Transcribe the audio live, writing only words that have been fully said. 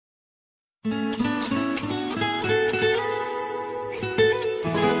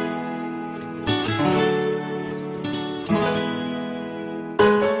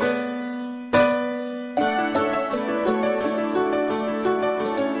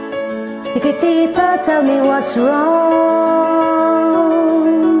Chiquitita, tell me what's wrong.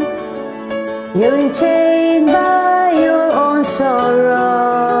 You're enchained by your own sorrow.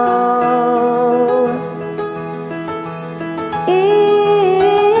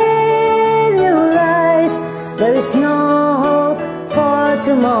 In your eyes, there is no hope for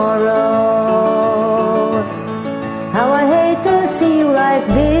tomorrow. How I hate to see you like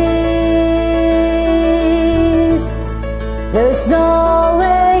this. There is no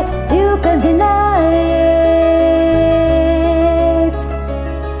way you can deny it.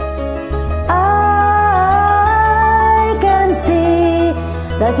 I can see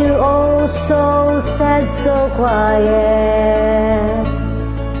that you're all so sad, so quiet.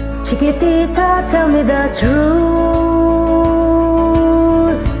 Chiquitita, tell me the truth.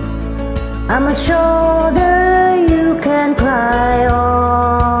 I'm a shoulder you can cry on.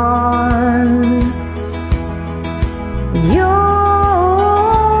 Your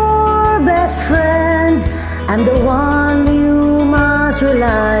best friend, I'm the one you must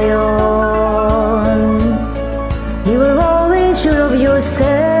rely on. You were always sure of yourself.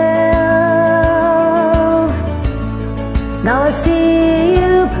 Now I see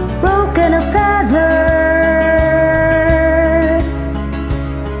you broken a feather.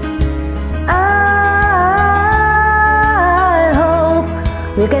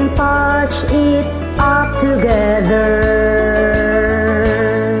 We can patch it up together.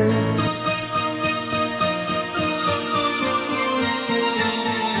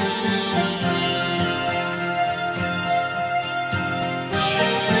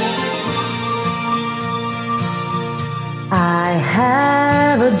 I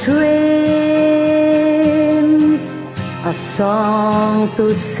have a dream, a song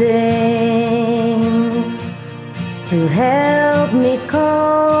to sing, to help me cope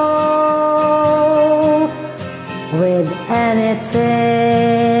with anything.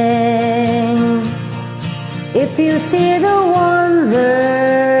 If you see the wonder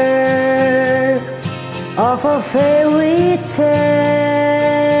of a fairy tale,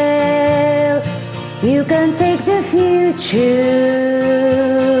 you can take the future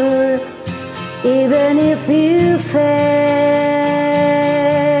even if you fail.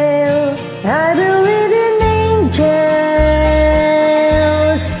 I believe in angels,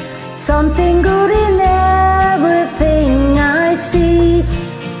 something good in everything I see.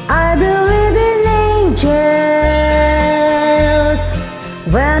 I believe in angels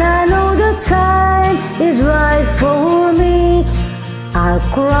when I know the time is right for me. I'll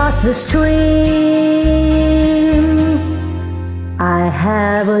cross the stream. I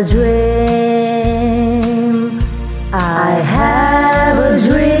have a dream. I have a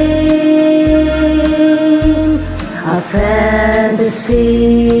dream, a fantasy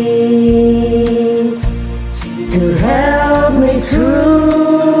to help me through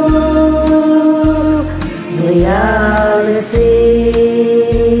reality.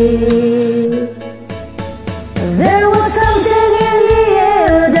 There was something in the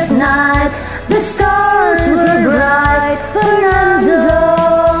air that night. The stars were bright, Fernando.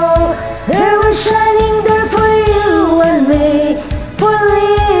 They were shining there for you and me, for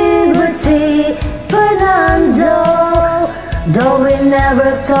liberty, Fernando. Though we never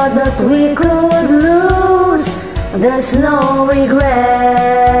thought that we could lose, there's no regret.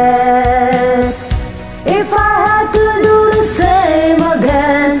 If I had to do the same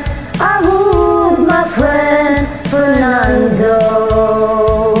again, I would, my friend Fernando.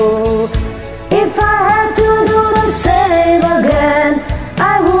 If I had to do the same again, I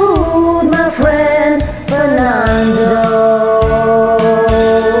would, my friend Fernando.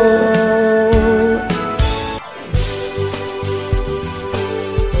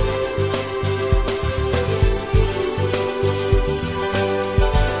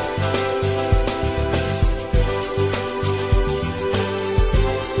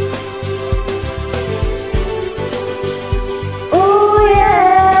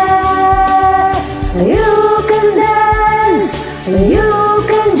 You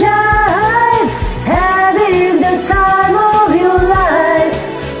can jive, having the time of your life.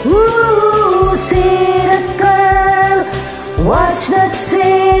 Ooh, see that girl, watch that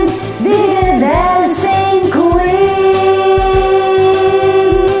scene, be a dancing queen.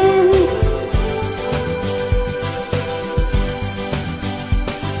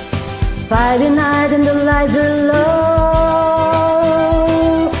 Friday night and the lights are low,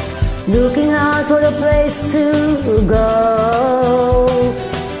 looking out for a place to go,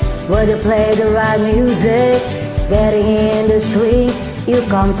 where they play the right music, getting in the swing. You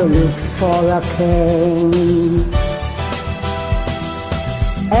come to look for a king.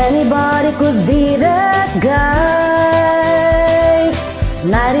 Anybody could be that guy,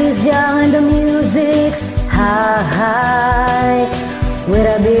 Night is young and the music's high. With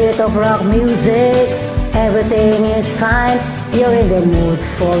a bit of rock music, everything is fine. You're in the mood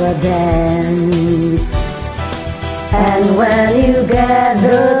for a dance. And when you get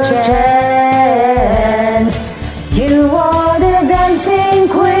the chance, you are the dancing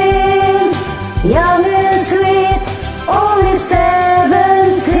queen, young and sweet, only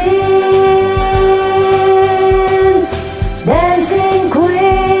 17. Dancing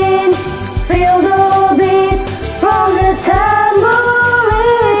queen, feel the beat from the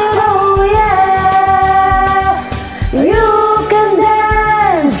tambourine, oh yeah. You can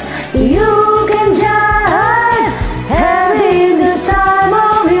dance, you can jive, having the time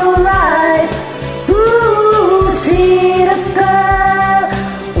of your life. Ooh, see the girl,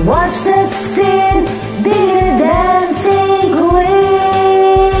 watch that scene, be the dancing queen.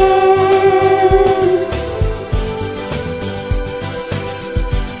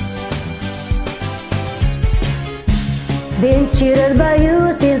 Been cheated by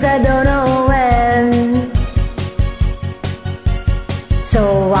you since I don't know when.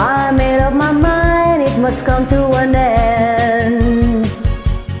 So I made up my mind, it must come to an end.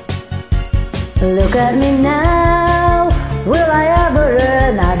 Look at me now, will I ever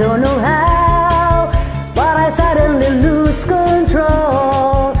learn? I don't know how, but I suddenly lose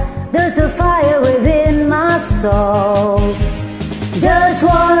control. There's a fire within my soul. Just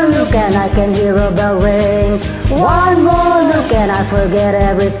one look and I can hear a bell ring. One more look and I forget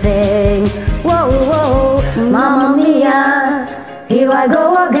everything. Whoa, whoa, mamma mia, here I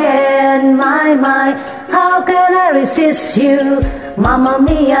go again. My, how can I resist you? Mamma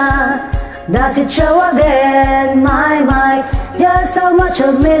mia, does it show again? My, just how much I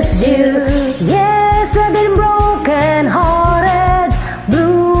miss you. Yes, I've been broken hearted,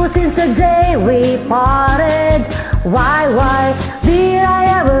 blue since the day we parted. Why did I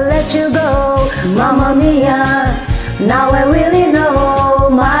ever let you go? Mamma mia, now I really know.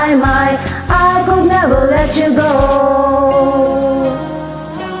 My, I could never let you go.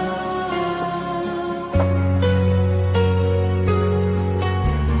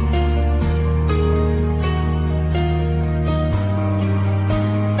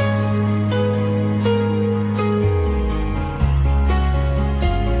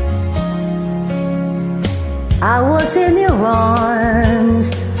 I was in your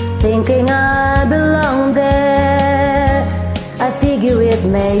arms, thinking I belonged there. I figure it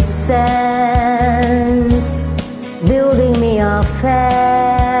made sense, building me a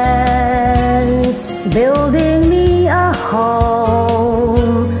fence, building me a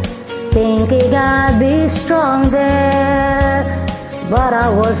home, thinking I'd be strong there. But I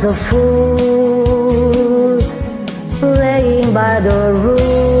was a fool, playing by the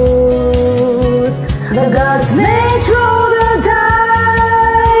rules. The gods may throw the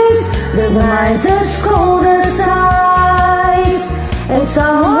dice, the minds just cold as ice, and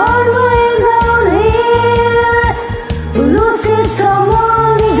someone way down here loses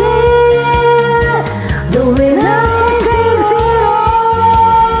someone dear. The winner takes it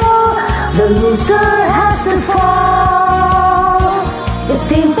all, the loser has to fall. It's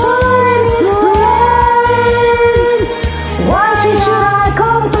simple and it's plain. Why should I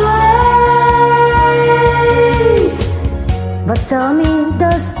complain? But tell me,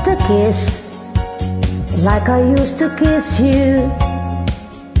 does the kiss, like I used to kiss you,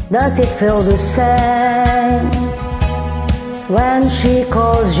 does it feel the same when she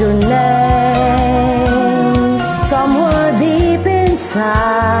calls your name? Somewhere deep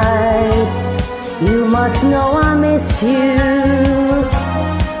inside, you must know I miss you.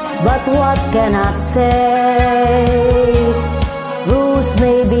 But what can I say? Rules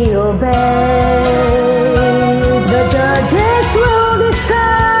may be obeyed,